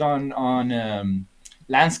really good on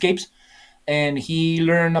landscapes. And he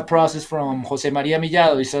learned a process from Jose Maria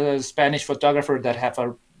Millado. He's a Spanish photographer that have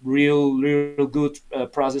a real good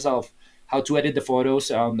process of how to edit the photos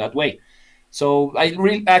that way. So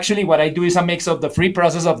actually what I do is a mix of the free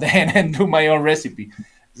process of the hand and do my own recipe.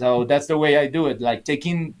 So that's the way I do it, like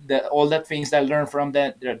taking all that things that I learned from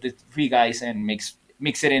the three guys and mix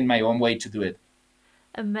it in my own way to do it.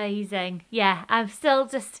 Amazing. Yeah, I'm still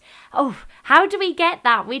just, oh, how do we get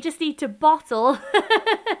that? We just need to bottle.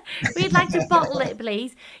 We'd like to bottle it,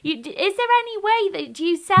 please. Is there any way that, do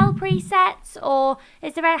you sell presets, or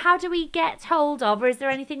is there, how do we get hold of, or is there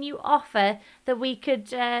anything you offer that we could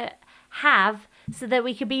have so that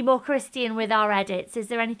we could be more Christian with our edits? Is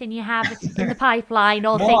there anything you have in the pipeline,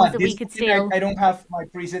 or No, things at that we this could point, steal? I don't have my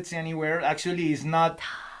presets anywhere. Actually, it's not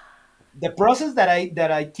the process that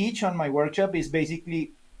I teach on my workshop is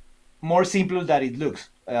basically more simple than it looks.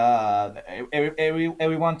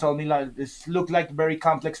 Everyone told me like this looked like a very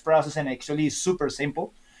complex process, and actually it's super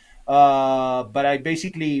simple. But I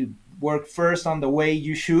basically work first on the way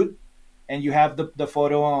you shoot, and you have the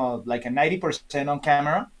photo like a 90% on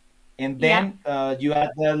camera, and Yeah. then you add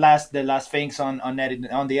the last things on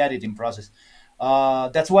the editing process.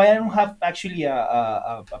 That's why I don't have actually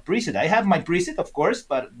a preset. I have my preset, of course,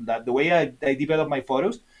 but the way I develop my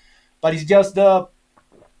photos, but it's just the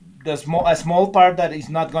small part that is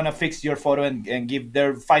not gonna fix your photo and give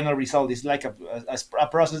their final result. It's like a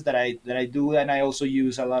process that I do, and I also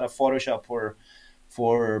use a lot of Photoshop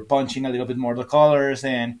for punching a little bit more the colors,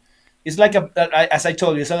 and it's like as I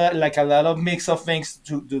told you, it's like a lot of mix of things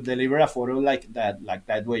to deliver a photo like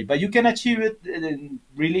that way. But you can achieve it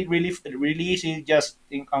really really really easy just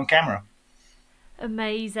on camera.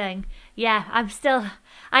 Amazing. Yeah, actually,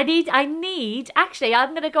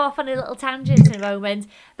 I'm going to go off on a little tangent in a moment,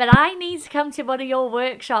 but I need to come to one of your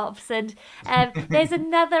workshops. And there's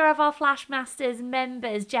another of our Flash Masters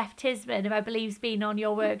members, Jeff Tisman, who I believe's been on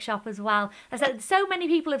your workshop as well. So many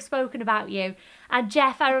people have spoken about you. And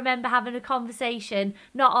Jeff, I remember having a conversation,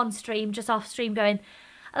 not on stream, just off stream, going,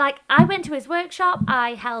 like, I went to his workshop,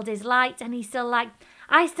 I held his light, and he's still like,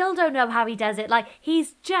 I still don't know how he does it. Like,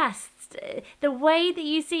 he's just, the way that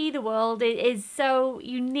you see the world is so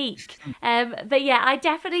unique. But yeah, I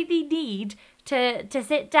definitely need to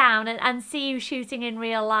sit down and see you shooting in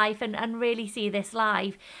real life and really see this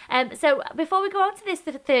live. So before we go on to this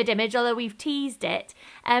third image, although we've teased it,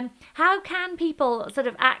 how can people sort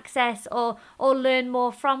of access or learn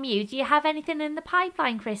more from you? Do you have anything in the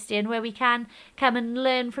pipeline, Christian, where we can come and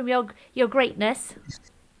learn from your greatness?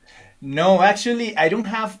 No, actually, I don't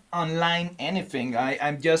have online anything.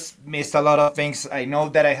 I'm just missed a lot of things. I know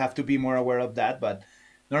that I have to be more aware of that, but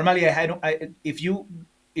normally I don't. If you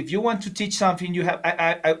want to teach something, you have.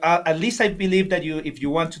 At least I believe that if you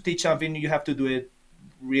want to teach something, you have to do it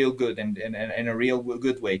real good and in a real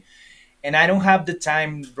good way. And I don't have the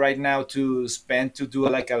time right now to spend to do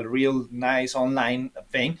like a real nice online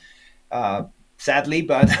thing. Uh, Sadly,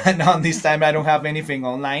 but on this time I don't have anything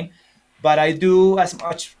online, but I do as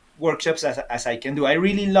much workshops as I can do. I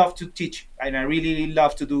really love to teach, and I really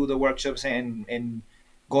love to do the workshops and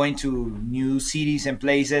going to new cities and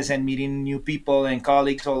places and meeting new people and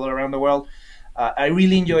colleagues all around the world. I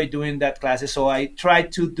really enjoy doing that classes, so I try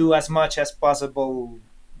to do as much as possible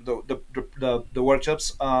the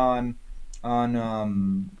workshops on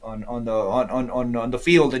the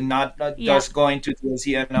field, and not Yeah. just going to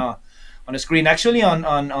see on a screen. Actually,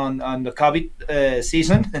 on the COVID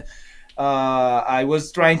season, I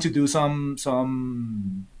was trying to do some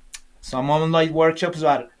online workshops,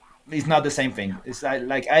 but it's not the same thing. It's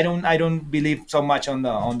like I don't believe so much on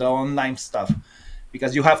the online stuff,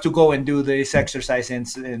 because you have to go and do this exercise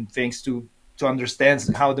and things to understand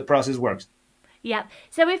how the process works. Yeah.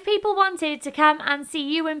 So if people wanted to come and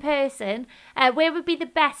see you in person, where would be the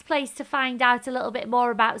best place to find out a little bit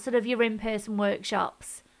more about sort of your in-person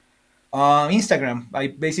workshops? Instagram. I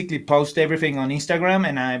basically post everything on Instagram,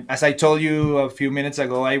 and as I told you a few minutes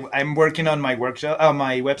ago, I'm working on my workshop,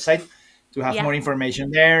 my website, to have Yeah. more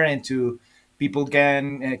information there, and to people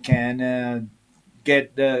can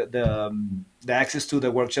get the access to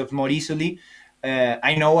the workshops more easily.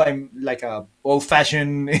 I know I'm like a old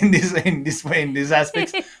fashioned in these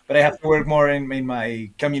aspects, but I have to work more in my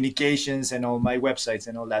communications and all my websites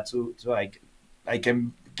and all that, so I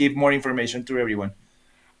can give more information to everyone.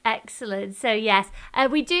 Excellent. So yes,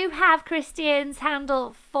 we do have Christian's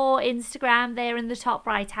handle for Instagram there in the top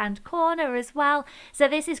right hand corner as well. So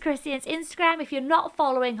this is Christian's Instagram. If you're not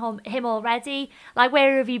following him already, like,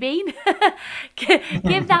 where have you been?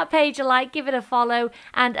 Give that page a like, give it a follow.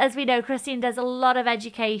 And as we know, Christian does a lot of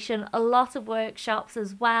education, a lot of workshops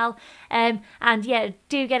as well. And yeah,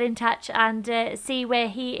 do get in touch and see where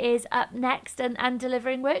he is up next and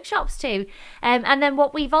delivering workshops to. And then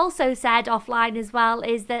what we've also said offline as well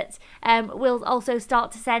is that we'll also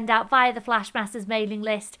start to send out via the Flashmasters mailing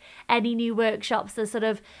list any new workshops that sort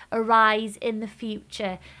of arise in the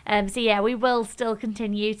future. So yeah, we will still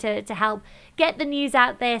continue to help get the news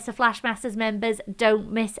out there so Flashmasters members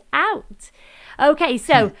don't miss out. Okay,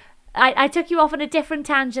 so I took you off on a different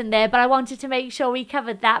tangent there, but I wanted to make sure we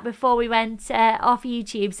covered that before we went off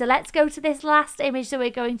YouTube. So let's go to this last image that we're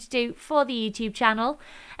going to do for the YouTube channel.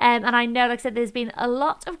 And I know, like I said, there's been a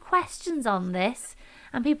lot of questions on this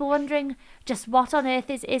and people wondering just what on earth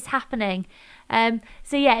is happening.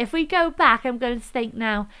 So yeah, if we go back, I'm going to think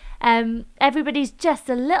now, everybody's just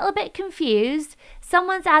a little bit confused.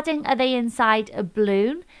 Someone's adding, are they inside a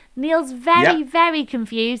balloon? Neil's very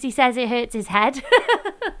confused. He says it hurts his head.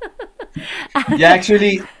 Yeah,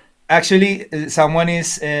 actually, someone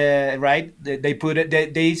is right. They put it.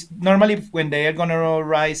 They normally when they are gonna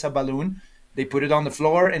rise a balloon, they put it on the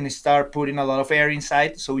floor and they start putting a lot of air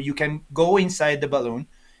inside, so you can go inside the balloon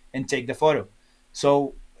and take the photo.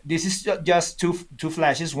 So this is just two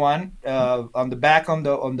flashes. One on the back on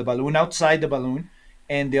the balloon outside the balloon,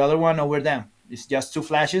 and the other one over them. It's just two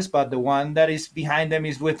flashes, but the one that is behind them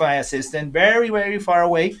is with my assistant, very far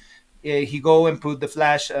away. He go and put the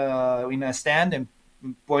flash in a stand and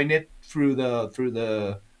point it through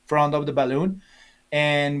the front of the balloon,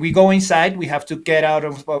 and we go inside. We have to get out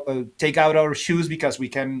of take out our shoes because we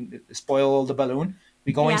can spoil all the balloon.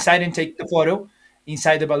 We go inside and take the photo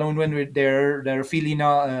inside the balloon when they're filling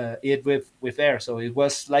it with air. So it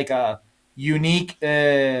was like a unique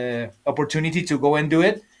opportunity to go and do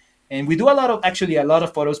it. And we do a lot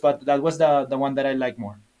of photos, but that was the one that I like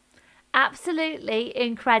more. Absolutely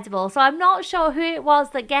incredible. So I'm not sure who it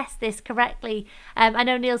was that guessed this correctly. I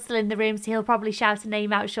know Neil's still in the room, so he'll probably shout a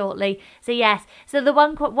name out shortly. So yes, so the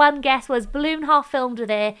one guess was balloon half filmed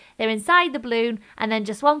with air. They're inside the balloon, and then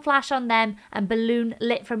just one flash on them, and balloon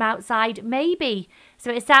lit from outside, maybe.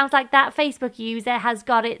 So it sounds like that Facebook user has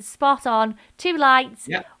got it spot on. Two lights,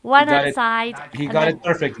 one outside. He got it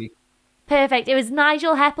perfectly. Perfect. It was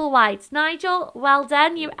Nigel Hepplewhite. Nigel, well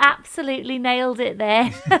done. You absolutely nailed it there.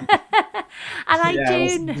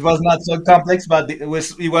 And it was not so complex, but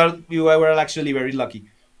we were actually very lucky.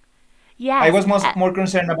 Yeah, I was more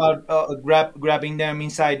concerned about grabbing them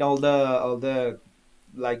inside all the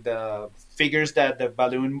like the figures that the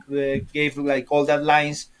balloon gave, like all that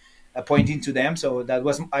lines pointing to them. So that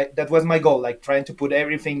was my goal, like trying to put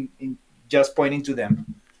everything in just pointing to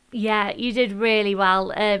them. Yeah, you did really well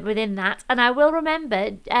within that. And I will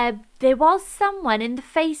remember there was someone in the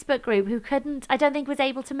Facebook group who I don't think was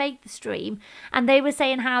able to make the stream. And they were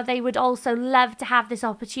saying how they would also love to have this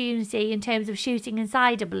opportunity in terms of shooting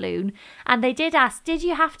inside a balloon. And they did ask, did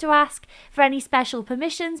you have to ask for any special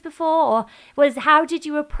permissions before? Or how did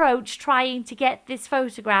you approach trying to get this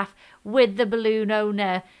photograph with the balloon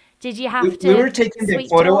owner? Did you have to? We were taking the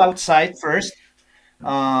photo outside first.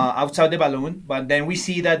 Outside the balloon, but then we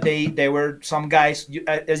see that there were some guys.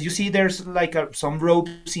 As you see, there's like some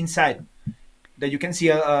ropes inside that you can see.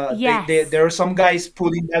 There are some guys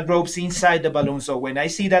pulling that ropes inside the balloon. So when I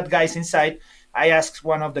see that guys inside, I ask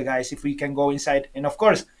one of the guys if we can go inside. And of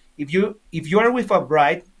course, if you are with a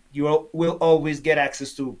bride, you will always get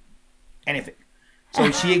access to anything. So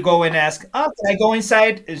she go and ask, "Oh, can I go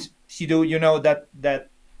inside?" She do, that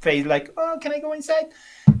face like, "Oh, can I go inside?"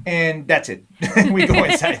 And that's it. We go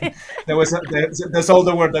inside. That's all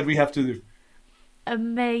the work that we have to do.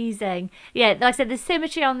 Amazing. Yeah, like I said, the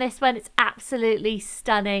symmetry on this one, it's absolutely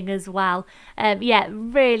stunning as well. Yeah,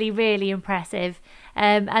 really impressive.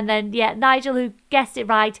 And then, yeah, Nigel, who guessed it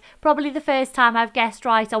right, probably the first time I've guessed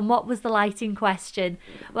right on what was the lighting question.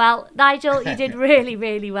 Well, Nigel, you did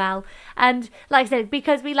really well. And like I said,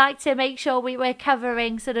 because we like to make sure we were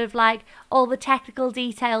covering sort of like all the technical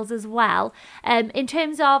details as well. In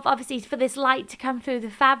terms of, obviously, for this light to come through the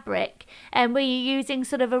fabric, were you using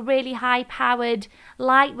sort of a really high-powered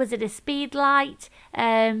light? Was it a speed light?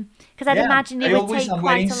 Because I'd imagine it would take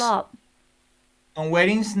quite a lot. On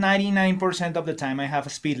weddings, 99% of the time I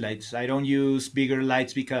have speed lights. I don't use bigger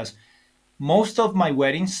lights because most of my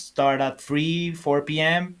weddings start at 4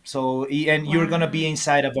 p.m. So, and you're going to be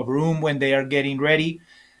inside of a room when they are getting ready.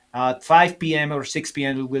 At 5 p.m. or 6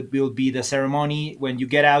 p.m. will be the ceremony. When you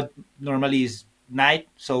get out, normally is night.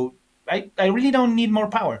 So I really don't need more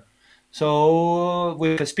power. So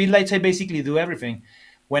with the speed lights, I basically do everything.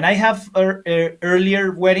 When I have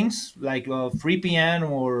earlier weddings, like 3 p.m.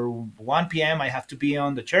 or 1 p.m., I have to be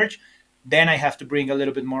on the church. Then I have to bring a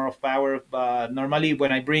little bit more of power. But normally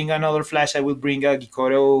when I bring another flash, I will bring a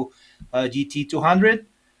Gicoro GT200.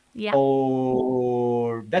 Yeah.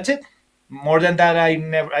 Or that's it. More than that,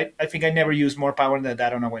 I think I never use more power than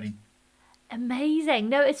that on a wedding. Amazing.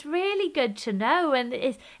 No, it's really good to know, and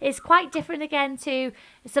it's quite different again to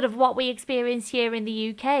sort of what we experience here in the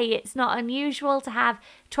UK. It's not unusual to have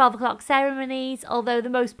 12 o'clock ceremonies, although the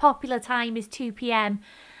most popular time is 2 p.m.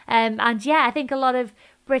 And yeah, I think a lot of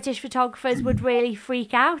British photographers would really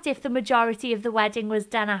freak out if the majority of the wedding was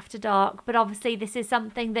done after dark. But obviously this is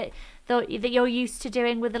something that you're used to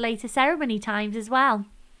doing with the later ceremony times as well.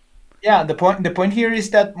 Yeah, the point here is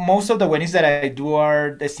that most of the weddings that I do are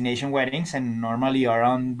destination weddings, and normally are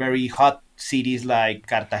on very hot cities like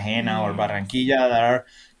Cartagena or Yes. Barranquilla that are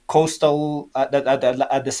coastal at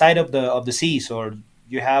the side of the sea. So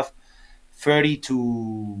you have 30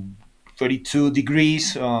 to 32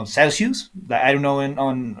 degrees Celsius. I don't know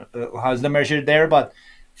on how's the measure there, but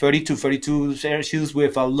 30 to 32 Celsius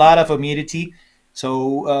with a lot of humidity.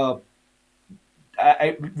 So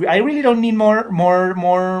I really don't need more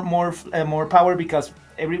power, because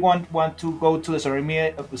everyone want to go to the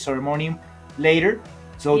ceremony later,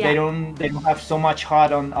 so Yeah. they don't have so much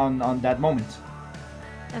hot on that moment.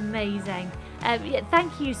 Amazing. Yeah,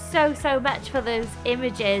 thank you so much for those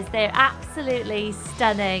images. They're absolutely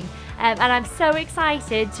stunning. And I'm so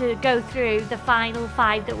excited to go through the final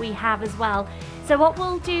 5 that we have as well. So what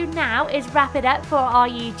we'll do now is wrap it up for our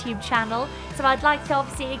YouTube channel. So I'd like to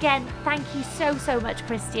obviously again thank you so much,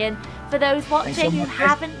 Christian. For those Thanks so watching who much.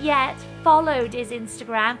 haven't yet followed his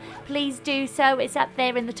Instagram, please do so. It's up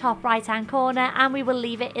there in the top right hand corner, and we will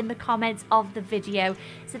leave it in the comments of the video.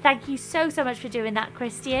 So thank you so much for doing that,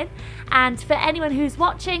 Christian. And for anyone who's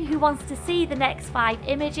watching who wants to see the next 5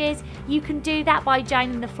 images, you can do that by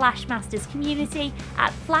joining the Flashmasters community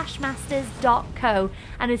at flashmasters.co.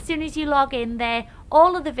 And as soon as you log in there,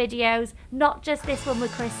 all of the videos, not just this one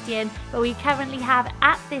with Christian, but we currently have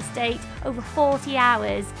at this date over 40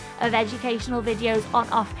 hours of educational videos on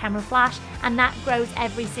off-camera flash, and that grows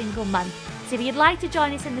every single month. So if you'd like to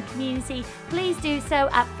join us in the community, please do so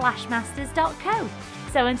at flashmasters.co.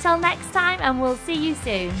 So until next time, and we'll see you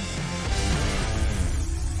soon.